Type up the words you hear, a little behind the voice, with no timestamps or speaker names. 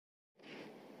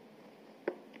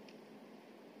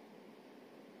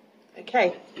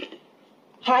Okay.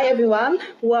 Hi everyone.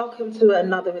 Welcome to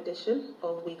another edition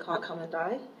of We Can't Come and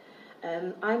Die.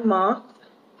 I'm Mark.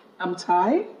 I'm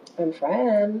Ty. I'm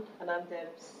Fran. And I'm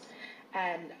Debs.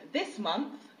 And this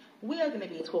month we are going to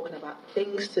be talking about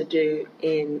things to do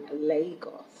in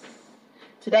Lagos.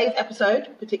 Today's episode,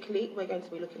 particularly, we're going to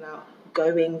be looking at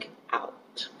going out.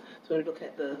 So we're going to look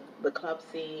at the club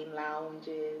scene,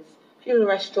 lounges, a few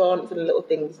restaurants and little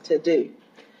things to do.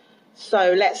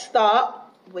 So let's start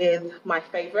with my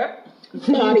favourite,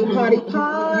 party.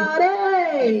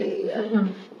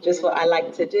 Just what I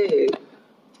like to do.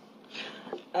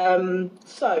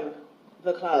 So,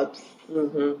 the clubs.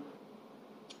 Mm-hmm.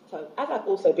 So, as I've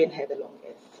also been here the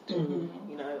longest,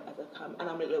 you know, and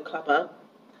I'm a little clubber,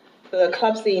 the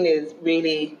club scene is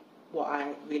really what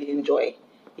I really enjoy.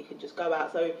 You can just go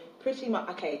out. So, pretty much,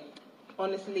 okay,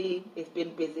 honestly, it's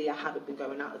been busy. I haven't been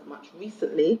going out as much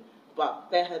recently, but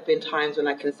there have been times when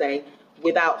I can say,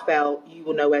 without fail, you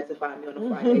will know where to find me on a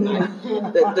Friday night.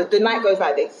 The night goes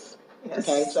like this. Yes.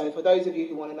 Okay, so for those of you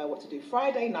who want to know what to do,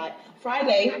 Friday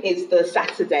is the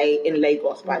Saturday in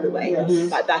Lagos, by the way.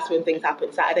 Yes. Like, that's when things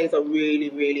happen. Saturdays are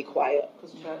really, really quiet.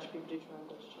 Because church people do try and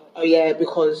go to church. Oh yeah,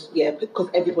 because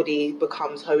everybody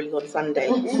becomes holy on Sunday.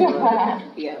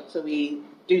 So we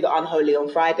do the unholy on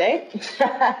Friday.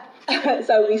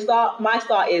 So my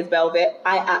start is Velvet.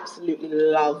 I absolutely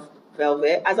love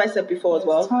Velvet. As I said before as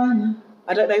well. Tiny.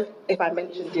 I don't know if I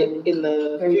mentioned it in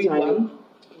the Very food tiny. one,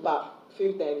 but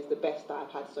food there is the best that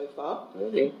I've had so far.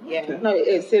 Really? Yeah, no, it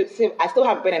is. I still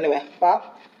haven't been anywhere,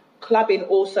 but clubbing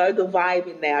also, the vibe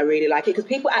in there, I really like it because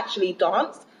people actually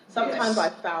dance. Sometimes Yes.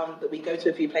 I've found that we go to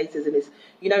a few places and it's,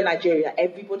 you know, Nigeria,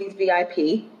 everybody's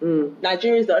VIP.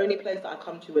 Nigeria is the only place that I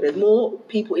come to where there's more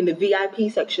people in the VIP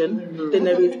section than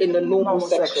there is in the normal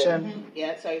section.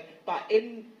 Yeah, so, but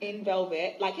in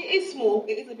Velvet, like, it is small,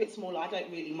 it is a bit smaller, I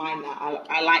don't really mind that.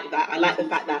 I like that. I like the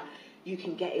fact that you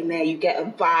can get in there, you get a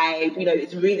vibe, you know,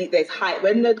 it's really, there's hype.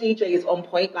 When the DJ is on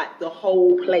point, like, the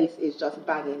whole place is just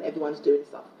banging, everyone's doing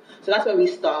stuff. So that's where we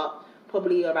start,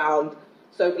 probably around,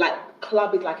 so like,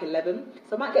 club is like 11,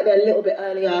 so I might get there a little bit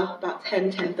earlier, about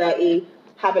 10:30,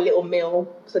 have a little meal.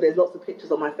 So there's lots of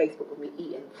pictures on my Facebook of me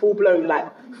eating full blown, like,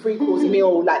 3-course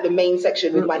meal, like the main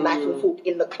section with my knife and fork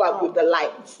in the club with the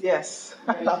lights. Yes.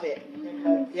 I love it.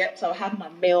 Yep, so I'll have my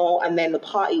meal and then the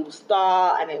party will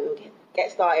start and then we'll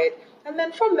get started. And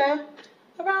then from there,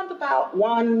 around about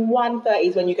 1:30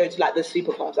 is when you go to like the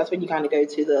super clubs. That's when you kind of go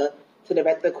to the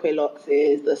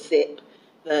Quilloxes, the Sip,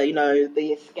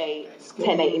 the Escape,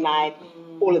 1089,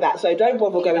 all of that. So don't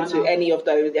bother going to any of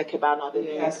those. Yeah, Cabana.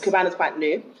 Yes. Cabana's quite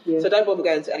new. Yeah. So don't bother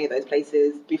going to any of those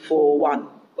places before 1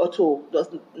 at all.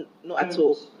 Not at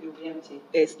all. You'll be empty.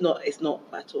 It's not at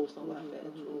all. It's not worth it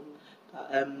at all.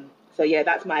 But, so yeah,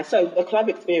 that's the club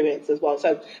experience as well.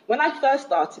 So when I first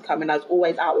started coming, I was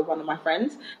always out with one of my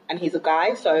friends, and he's a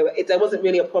guy, so there wasn't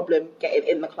really a problem getting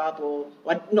in the club, or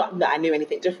not that I knew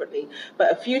anything differently, but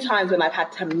a few times when I've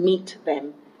had to meet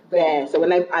them there. So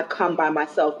when I've come by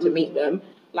myself to meet them,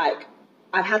 like,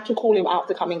 I've had to call him out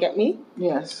to come and get me.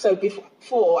 Yes. So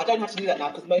before, I don't have to do that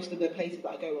now because most of the places that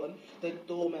I go on, the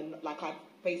doorman, like, I've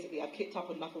kicked up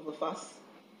enough of a fuss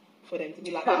for them to be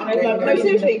like, no,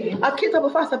 seriously, I've kicked up a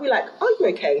fuss. I'd be like, are you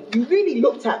okay? You really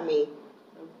looked at me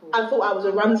and thought I was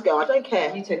a runs girl. I don't care.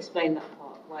 You need to explain that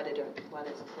part, why there's a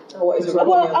problem. What is a runs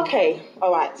Well, girl? okay,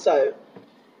 all right. So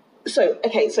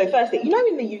firstly, you know,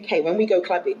 in the UK, when we go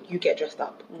clubbing, you get dressed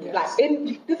up. Yes. Like,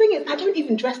 the thing is, I don't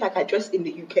even dress like I dress in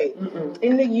the UK.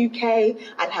 In the UK,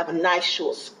 I'd have a nice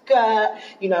short skirt.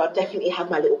 You know, I'd definitely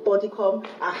have my little bodycon.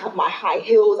 I have my high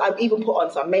heels. I've even put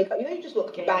on some makeup. You know, you just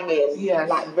look banging, Yes.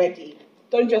 like, ready.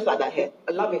 Don't dress like that here.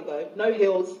 I love it though. No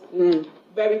heels.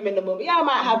 Very minimal. Yeah, I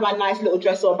might have my nice little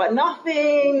dress on, but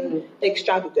nothing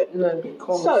extravagant. No.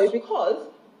 So, because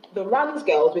the runs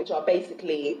girls, which are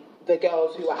basically the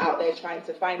girls who are out there trying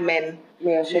to find men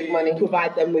Yeah, to make money.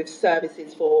 provide them with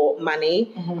services for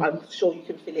money, I'm sure you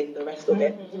can fill in the rest of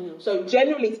it. So,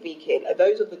 generally speaking,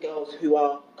 those are the girls who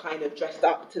are kind of dressed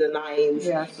up to the nines,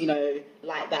 Yes. you know,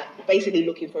 like that, basically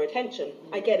looking for attention.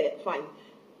 I get it, fine.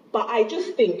 But I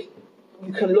just think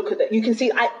you can look at that. You can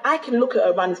see, I can look at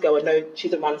a runs girl and know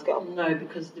she's a runs girl. No,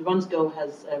 because the runs girl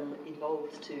has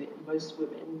evolved to most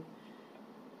women.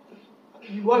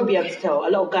 You won't be able to tell.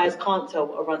 A lot of guys can't tell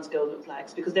what a runs girl looks like.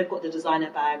 It's because they've got the designer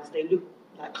bags. They look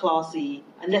like classy,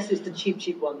 unless it's the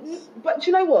cheap ones. But do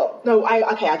you know what? No,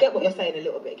 I get what you're saying a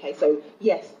little bit. Okay, so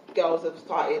yes, girls have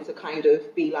started to kind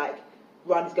of be like,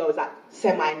 runs girls like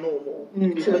semi-normal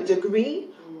to a degree,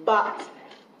 but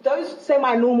those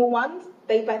semi-normal ones,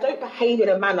 they don't behave in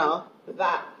a manner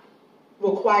that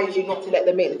requires you not to let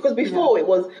them in. Because before it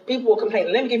was, people were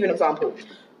complaining. Let me give you an example.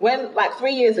 When, like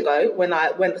 3 years ago,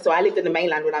 so I lived in the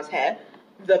mainland when I was here,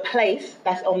 the place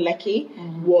that's on Lekki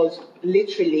was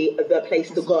literally the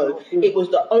place to go. It was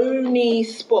the only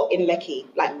spot in Lekki.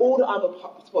 Like all the other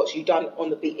spots you've done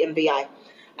in VI.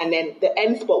 And then the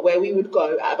end spot where we would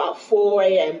go at about 4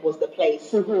 a.m. was the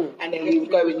place. And then we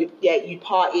would go and you'd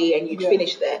party and you'd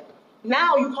finish there.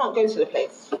 Now you can't go to the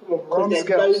place. Because there's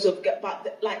loads of,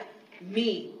 but like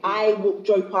me, I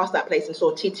drove past that place and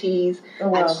saw titties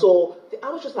and I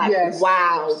was just like,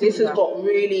 wow, this has got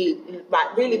really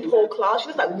poor class. She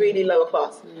was like really lower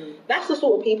class. That's the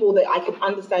sort of people that I can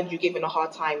understand you giving a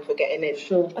hard time for getting in.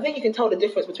 Sure. I think you can tell the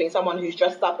difference between someone who's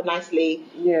dressed up nicely,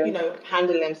 you know,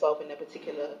 handling themselves in a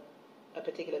particular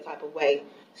type of way.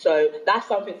 So that's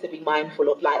something to be mindful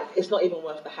of. Like, it's not even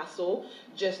worth the hassle.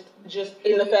 Just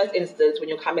in the first instance, when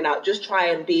you're coming out, just try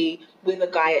and be with a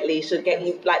guy at least to get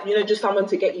you, like, you know, just someone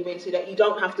to get you into that you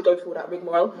don't have to go through that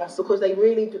rigmarole, because they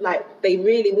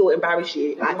really will embarrass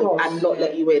you and not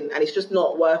let you in, and it's just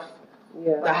not worth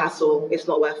the hassle. It's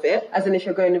not worth it. As in, if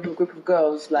you're going with a group of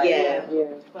girls, like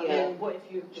But what if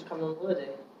you've just come on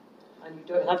holiday? And you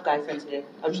don't have guy friends here.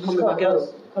 I'm just coming with my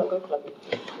girls. Can't go clubbing.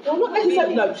 Well, not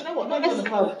necessarily. No, do you know what? Not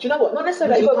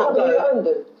necessarily that you can't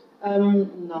go.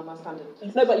 No, my standard.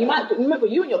 No, but you might remember.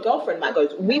 You and your girlfriend might go.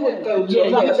 We would go. To a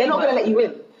club, but they're not going to let you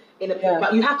in.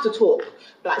 But you have to talk.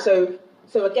 Like so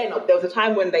again, there was a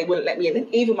time when they wouldn't let me in, and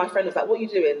even my friend was like, "What are you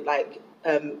doing? Like,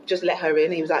 just let her in."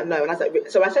 And he was like, "No." And I was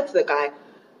like, so I said to the guy,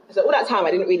 so all that time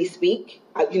I didn't really speak.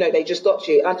 You know, they just stopped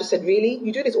you. And I just said, really?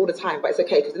 You do this all the time, but it's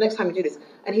okay because the next time you do this.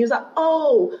 And he was like,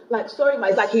 oh, like, sorry, man.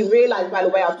 It's like he realized by the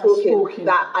way I was talking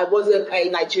that I wasn't a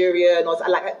Nigerian or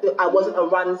like I wasn't a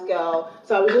runs girl.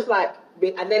 So I was just like,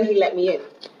 and then he let me in.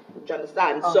 Do you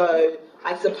understand? So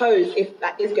I suppose if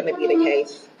that is going to be the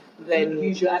case, then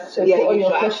use your accent. Yeah, use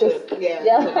your accent.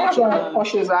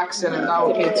 Posh's accent, and that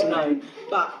would get to know.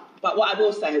 But what I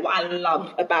will say, what I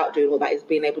love about doing all that is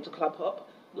being able to club hop.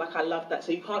 Like, I love that.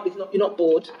 So you're not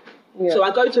bored. Yeah. So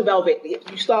I go to Velvet,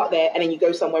 you start there and then you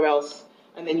go somewhere else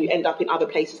and then you end up in other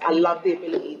places. I love the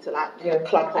ability to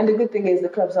club hop. And the good thing is the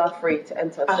clubs are free to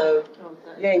enter, so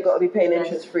you ain't got to be paying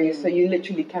entrance free, so you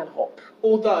literally can hop.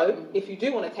 Although, if you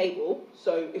do want a table,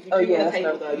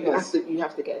 you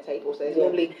have to get a table. So it's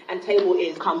normally, and table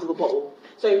comes with a bottle.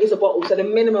 So it's a bottle. So the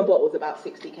minimum bottle is about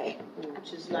 60k,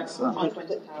 which is like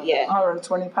 £120. Yeah,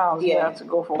 £120. You have to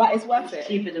go for. But it's worth it.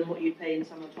 Cheaper than what you pay in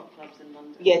some of the top clubs in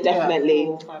London. Yeah, definitely.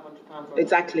 £500.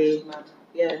 Exactly.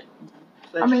 Yeah.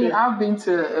 I mean, I've been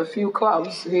to a few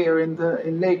clubs here in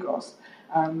Lagos.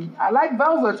 I like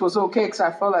Velvet was okay because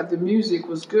I felt like the music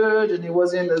was good and it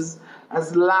wasn't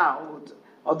as loud.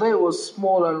 Although it was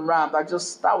small and round, that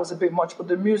was a bit much, but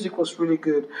the music was really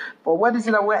good. But what is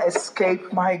it that went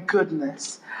Escape? My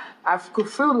goodness. I could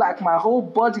feel like my whole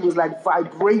body was like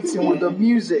vibrating with the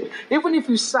music. Even if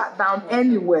you sat down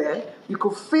anywhere, you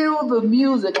could feel the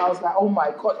music. I was like, oh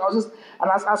my God.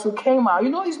 As we came out, you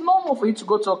know, it's normal for you to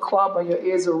go to a club and your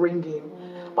ears are ringing.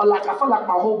 But like, I felt like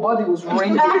my whole body was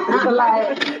ringing.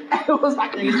 Like, it was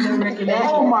like,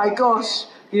 oh my gosh,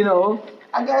 you know.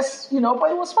 I guess, you know, but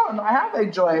it was fun. I have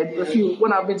enjoyed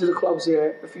when I've been to the clubs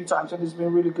here a few times, and it's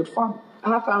been really good fun. I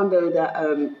have found though that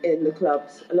in the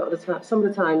clubs, a lot of the time, some of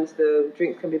the times the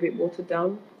drinks can be a bit watered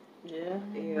down. Yeah,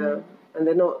 and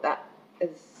they're not that as,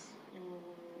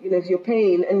 you know, if you're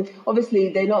paying, and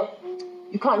obviously they're not.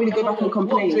 You can't really go back and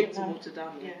complain. What drinks are watered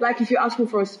down? Yeah. Like if you're asking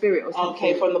for a spirit or something.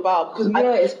 Okay, from the bar. Because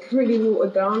it's pretty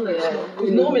watered down. Because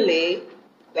normally,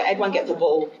 everyone gets a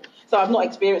bottle. So I've not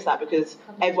experienced that because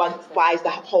everyone buys the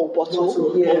whole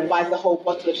bottle or buys the whole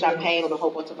bottle of champagne or the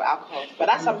whole bottle of alcohol. But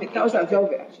that's something. That was like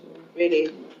Velvet, actually.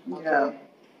 Really? Yeah.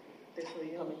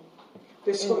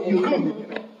 This what you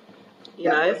coming. You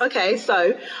know. Okay.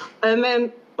 So,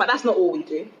 but that's not all we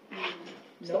do.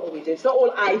 It's not all we do. It's not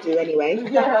all I do anyway.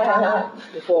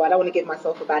 Before I don't want to give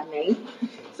myself a bad name.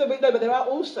 So but there are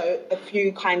also a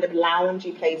few kind of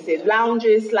loungy places,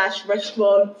 lounges /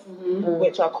 restaurants,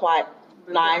 which are quite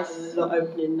nice. There's a lot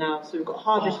opening now. So we've got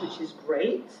Harvest, which is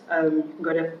great. You can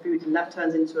go there for food, and that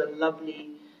turns into a lovely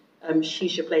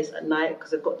shisha place at night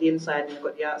because they've got the inside and they've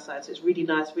got the outside. So it's really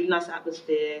nice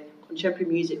atmosphere,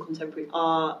 contemporary music, contemporary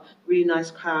art, really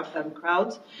nice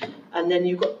crowds. And then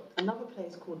you've got another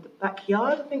place called the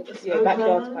Backyard, I think.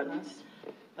 Backyard's quite nice.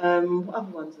 What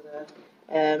other ones are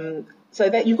there? So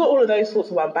that you've got all of those sorts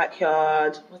of one.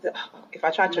 Backyard. If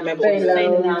I try to remember, Bay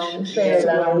Lounge. Bay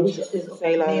Lounge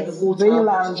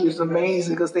is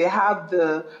amazing because they have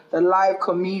the live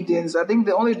comedians. I think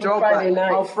they only drop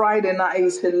on Friday night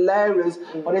is hilarious.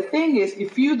 But the thing is,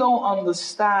 if you don't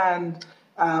understand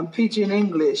pidgin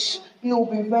English, it will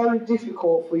be very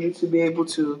difficult for you to be able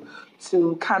to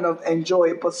kind of enjoy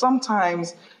it. But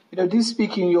sometimes, this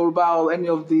speaking Yoruba or any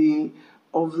of the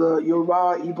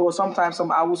Yoruba, Igbo, sometimes some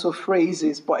Hausa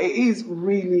phrases, but it is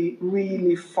really,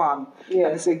 really fun. Yeah.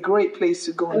 And it's a great place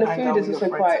to go and hang out with your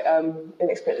friends. And the food is also quite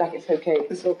inexpensive, like it's okay.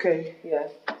 It's okay. Yeah.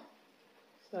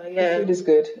 So, yeah. The food is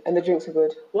good and the drinks are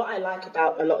good. What I like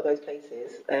about a lot of those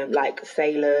places, like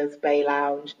Sailors, Bay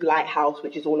Lounge, Lighthouse,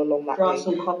 which is all along that Brass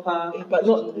way. and Copper. But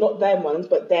not them ones,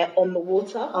 but they're on the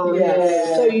water. Oh,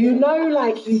 yes. So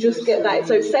like you just get that.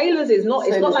 So Sailors is not.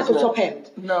 It's not like a top end.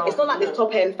 No. It's not like this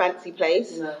top end fancy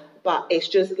place. No. But it's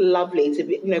just lovely to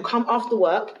be. Come after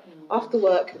work. After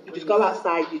work, you just go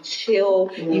outside, you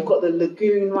chill. You've got the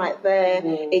lagoon right there.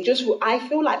 I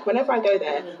feel like whenever I go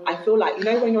there, I feel like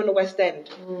when you're on the West End,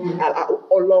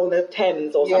 along the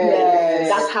Thames or something. Yes.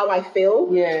 That's how I feel.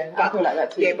 Yeah, I feel like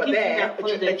that too. Yeah, but there,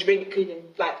 a drink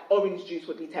like orange juice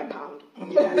would be £10.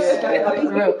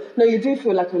 Yes. No, you do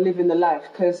feel like you're living the life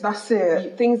because That's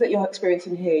it. things that you're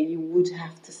experiencing here, you would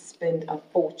have to spend a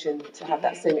fortune to have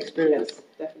that same experience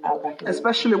out back.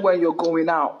 Especially when you're going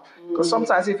out. Because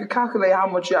sometimes if you calculate how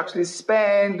much you actually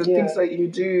spend, the things that you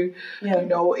do,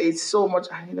 it's so much.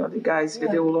 The guys here,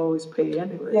 they will always pay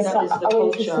anyway. Yes, That is the I went to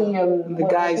culture. see The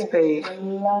guys pay. The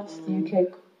last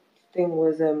UK thing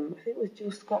was I think it was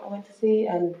Jill Scott I went to see,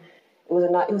 and it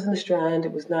was in the Strand.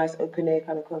 It was nice, open air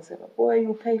kind of concept. But boy,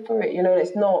 you'll pay for it.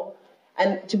 It's not.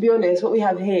 And to be honest, what we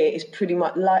have here is pretty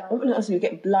much like. You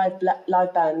get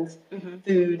live bands,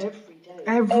 food.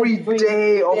 Every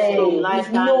day of It's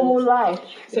normal life.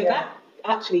 So that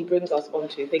actually brings us on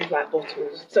to things like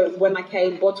Bottles. So when I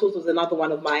came, Bottles was another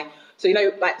one of my. So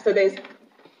so there's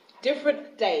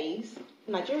different days.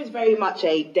 Nigeria is very much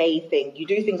a day thing. You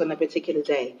do things on a particular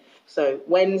day. So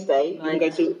Wednesday, you can go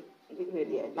to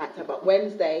nighttime, but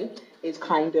Wednesday is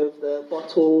kind of the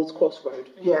Bottles Crossroad.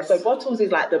 Yes. So Bottles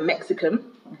is like the Mexican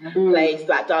place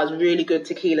that does really good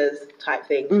tequilas type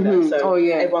thing. So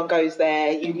everyone goes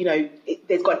there.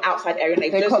 There's got an outside area.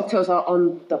 And Their cocktails are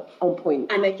on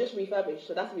point. And they've just refurbished.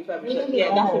 So that's a refurbished.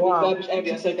 Yeah, that's a refurbished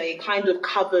area. So they kind of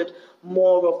covered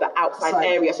more of the outside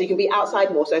area. So you can be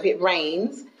outside more. So if it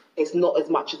rains, it's not as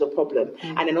much as a problem.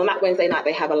 And then on that Wednesday night,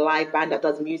 they have a live band that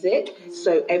does music.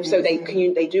 So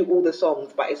they do all the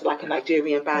songs, but it's like a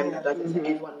Nigerian band that does it. So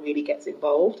everyone really gets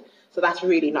involved. So that's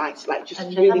really nice. Like just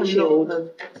And really they have chilled. a lot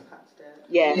of expats there.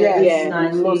 Yeah, Yes.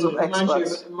 Nice. Lots of Reminds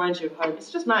expats. you of home.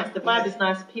 It's just nice. The vibe is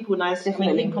nice. People nice.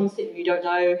 Definitely. You come sit, you don't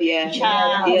know. Yeah. You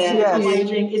chat. Yeah. You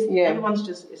drink. Everyone's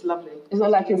it's lovely. It's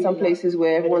not like in some places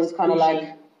where everyone's kind of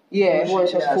like,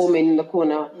 everyone's just forming in the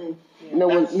corner.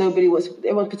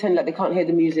 Everyone's pretending like they can't hear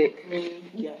the music.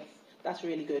 Yes, that's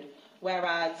really good.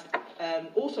 Whereas,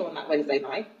 also on that Wednesday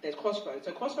night, there's Crossroads.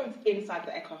 So Crossroads inside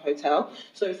the Echo Hotel.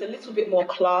 So it's a little bit more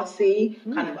classy,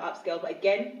 kind of upscale. But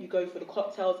again, you go for the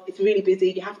cocktails. It's really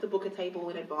busy. You have to book a table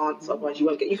in advance. Otherwise,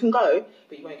 you can go,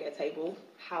 but you won't get a table.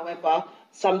 However,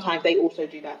 sometimes they also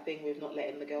do that thing with not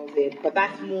letting the girls in. But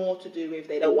that's more to do with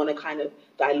they don't want to kind of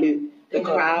dilute the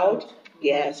crowd.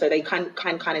 Yeah, so they can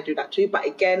kind of do that too. But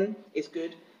again, it's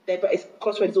good. But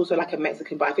Crossroads is also like a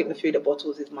Mexican, but I think the food at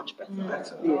Bottles is much better.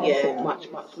 Yeah, much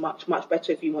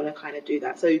better if you want to kind of do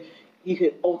that. So you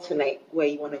can alternate where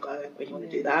you want to go when you want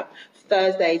to do that.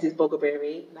 Thursdays is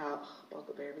Bogaberry. Now,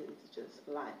 Bogaberry is just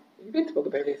life. Have you been to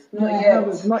Bogaberry's? Not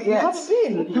yet. Not yet. You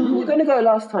haven't been? We were going to go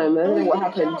last time. I don't know what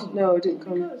happened. No, it didn't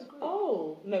come.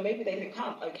 Oh, no, maybe they didn't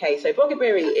come. Okay, so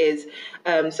Bogaberry is,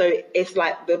 so it's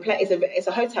like the place, it's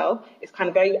a hotel. It's kind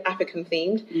of very African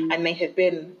themed, and they have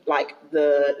been like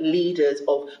the leaders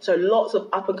of, so lots of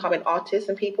up and coming artists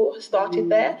and people started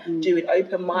there doing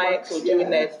open mics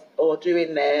or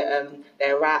doing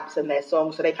their raps and their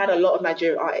songs. So they've had a lot of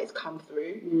Nigerian artists come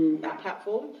through that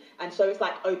platform. And so it's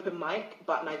like open mic,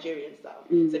 but Nigerian style.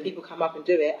 So people come up and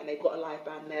do it, and they've got a live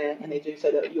band there, and they do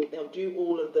so that they'll do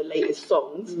all of the latest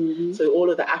songs, so all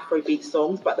of the Afrobeat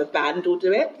songs, but the band will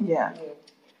do it. Yeah.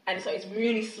 And so it's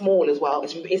really small as well.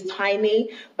 It's tiny,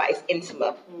 but it's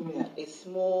intimate. It's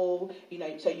small,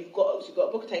 so you've got to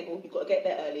book a table, you've got to get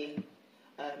there early.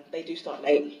 They do start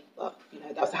late, but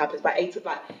that's what happens by 8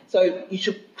 o'clock. So you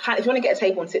should, if you want to get a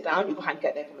table and sit down, you can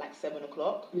get there from like 7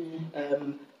 o'clock.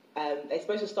 They're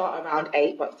supposed to start around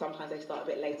 8, but sometimes they start a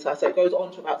bit later. So it goes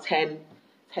on to about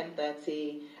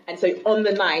 10:30. And so on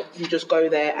the night, you just go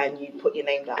there and you put your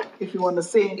name down. If you want to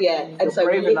sing, yeah. And so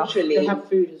literally, they have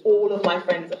food as well. all of my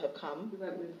friends that have come, We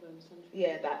went with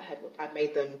I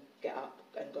made them get up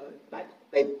and go. Like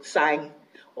they sang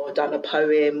or done a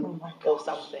poem or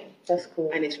something. That's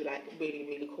cool. And it's like really,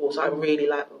 really cool. So I really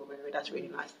like Bogaberry. That's really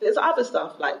nice. There's other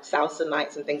stuff like salsa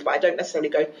nights and things, but I don't necessarily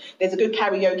go. There's a good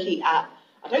karaoke at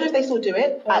don't know if they still do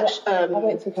it. I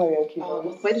went to karaoke.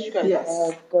 Where did you go? Yes.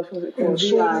 Gosh, what was it called?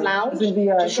 Sean's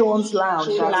Lounge. Sean's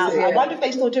Lounge. That's it. I wonder if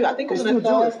they still do it. I think it was on a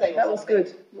Thursday. That was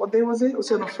good. What day was it?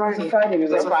 Was it on a Friday? It was a Friday. It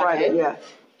was a Friday, yeah.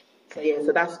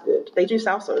 So that's good. They do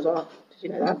salsa as well. Did you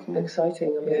know that?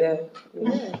 Exciting. I mean,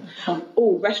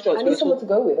 Oh, restaurants. I need someone to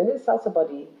go with. I need a salsa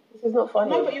buddy. This is not funny.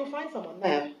 No, but you'll find someone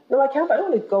there. No, I can, but I don't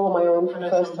want to go on my own for the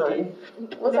first time.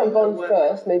 Once I've gone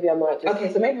first, maybe I might just...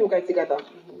 Okay, so maybe we'll go together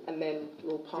and then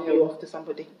we'll palm you off to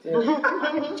somebody. Yeah.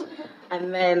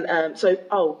 And then,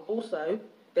 also,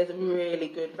 there's a really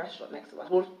good restaurant next to us.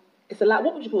 Well, it's a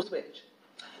what would you call Switch?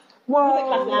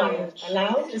 Well, A lounge?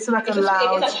 It's like a It's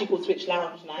lounge. actually called Switch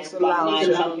Lounge now. It's a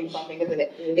lounge. Something, isn't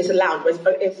it? It's a lounge.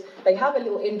 They have a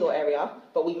little indoor area,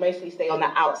 but we mostly stay on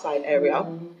that outside area.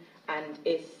 And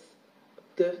it's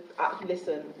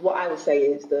listen, what I would say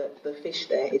is that the fish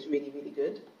there is really, really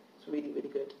good. It's really, really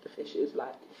good. The fish is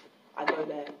like, I go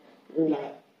there,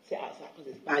 like, sit outside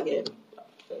because it's banging.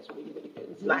 So it's really, really good.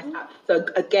 It's nice. So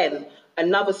again,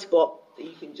 another spot that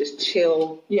you can just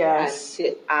chill and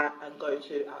sit at and go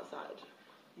to outside.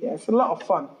 Yeah, it's a lot of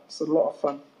fun.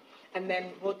 And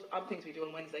then what other things we do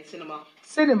on Wednesday?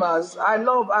 Cinemas. I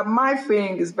love, my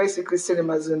thing is basically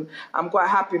cinemas, and I'm quite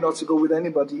happy not to go with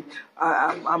anybody.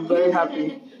 I'm very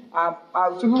happy.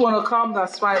 If people want to come,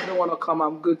 that's fine. If they want to come,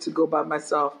 I'm good to go by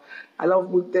myself. I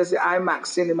love, there's the IMAX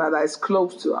cinema that is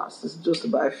close to us. It's just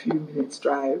about a few minutes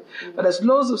drive. But there's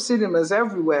loads of cinemas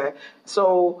everywhere.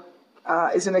 So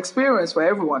it's an experience for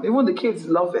everyone. Even the kids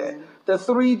love it. The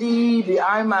 3D, the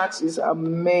IMAX is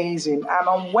amazing. And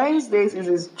on Wednesdays, it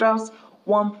is just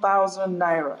 1,000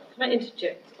 naira. Can I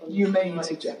interject on You may my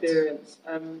interject. experience,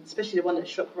 especially the one at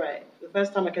ShopRite? The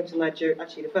first time I came to Nigeria,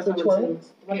 actually, the first time Which I one? went to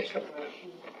the one at ShopRite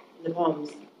in the Palms.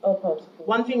 Oh, Palms.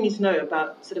 One thing you need to know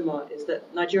about cinema is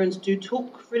that Nigerians do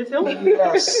talk through the film.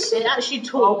 Yes. They actually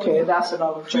talk Okay, that's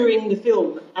another thing. during the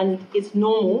film, and it's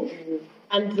normal.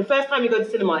 And the first time you go to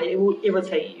cinema, it will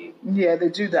irritate you. Yeah, they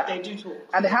do that. They do talk.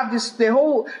 And they have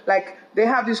they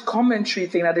have this commentary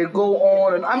thing that they go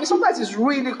on, and I mean sometimes it's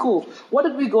really cool. What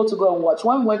did we go and watch?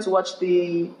 One we went to watch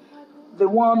the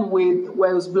one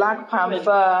where it was Black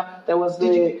Panther. There was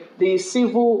the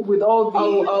civil with all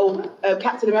the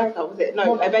Captain America, was it?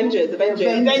 No, Avengers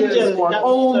one. That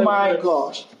Oh was so my good.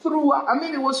 gosh! I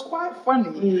mean, it was quite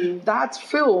funny. That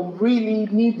film really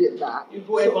needed that. You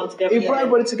brought everyone together. It brought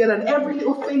everybody together, and every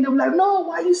little thing they were like, "No,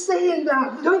 why are you saying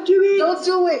that? Don't do it! Don't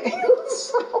do it!"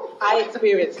 I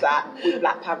experienced that with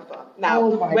Black Panther. Now,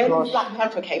 when Black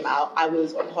Panther came out, I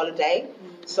was on holiday,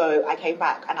 so I came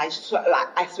back, and I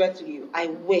swear to you, I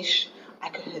wish I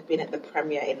could have been at the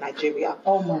premiere in Nigeria.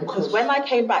 Oh my Because gosh. when I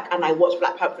came back and I watched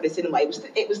Black Panther in the cinema,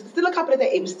 it was still a couple of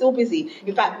days. It was still busy.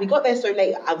 In fact, we got there so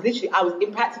late. I was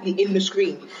practically in the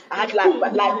screen. I had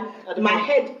like my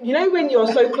head. You know when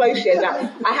you're so close here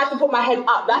that I had to put my head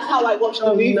up. That's how I watched the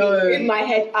movie with my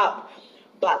head up.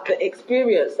 But the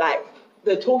experience, like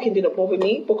the talking, didn't bother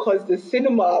me because the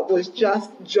cinema was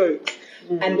just jokes.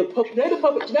 And do you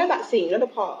know that scene? You know the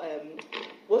part.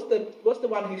 What's the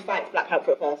one who fights Black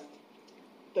Panther first?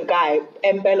 The guy,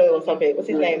 Mbello or something. What's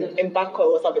his name? Mbako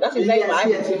or something. That's his name, right?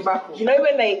 Yes, Mbako. You know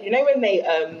when they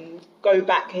go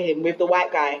back to him with the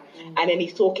white guy and then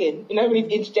he's talking. You know when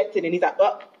he's interjecting and he's like,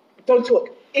 "Oh, don't talk.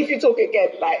 If you talk again,"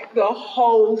 like the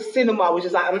whole cinema was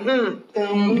just like, you come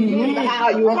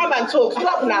and talk.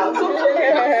 Stop now.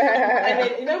 And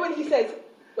then you know when he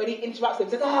interrupts him,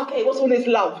 he says, "Oh, okay, what's all this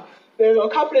love?" There were a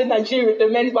couple of Nigerians, the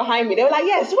men behind me. They were like,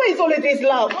 "Yes, what is all of this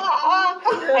love?"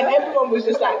 And everyone was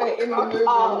just like, everyone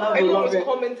was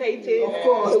commentating. Of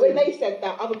course. So when they said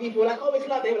that, other people were like, "Oh, it's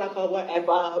love." They were like, "Oh,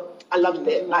 whatever." I loved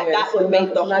it. Like that's what made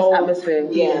the nice whole atmosphere.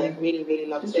 Yeah, really, really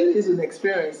loved It it. really is an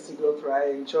experience to go through. I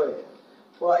enjoy it.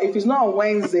 Well, if it's not on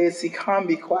Wednesdays, it can't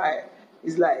be quiet.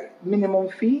 It's like minimum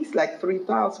fees, like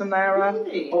 3,000 naira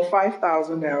Really? or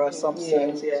 5,000 naira, some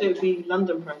cents. So Yeah. it would be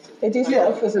London prices. They do some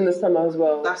offers in the summer as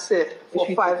well. That's it. For If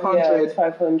you- 500. Yeah,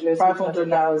 500. 500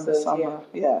 naira in the 1,000, summer.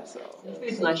 Yeah, so.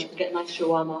 It's nice. You can get nice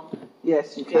shawarma.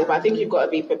 Yes, you Yeah, can. but I think you've got to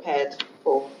be prepared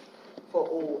for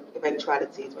all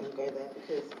eventualities when you go there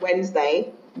because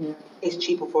Wednesday is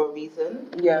cheaper for a reason.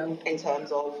 Yeah. In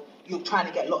terms of you're trying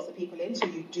to get lots of people in, so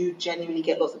you do genuinely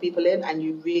get lots of people in, and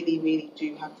you really, really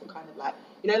do have to kind of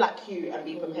queue and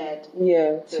be prepared.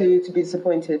 Yeah, to be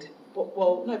disappointed.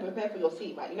 Well, no, prepare for your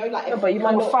seat, right? You know, like No, but you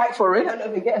might not fight for You it. might not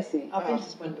even get a seat. I've been to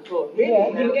this one before. Really?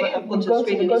 Yeah, You get I've gone to Go a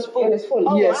screen and it's full. and it's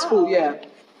full. Yeah, it's full, yeah.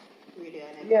 Really,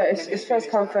 Yeah, it's first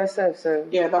come, first serve. So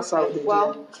Yeah, that's how they do it.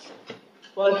 Well,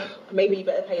 Well, maybe you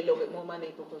better pay a little bit more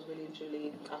money because really and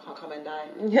truly, I can't come and die.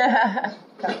 Yeah.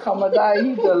 Can't come and die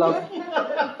either, love.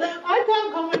 I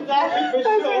can't come and die for As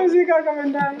sure. long as you can't come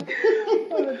and die.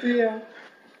 Oh dear.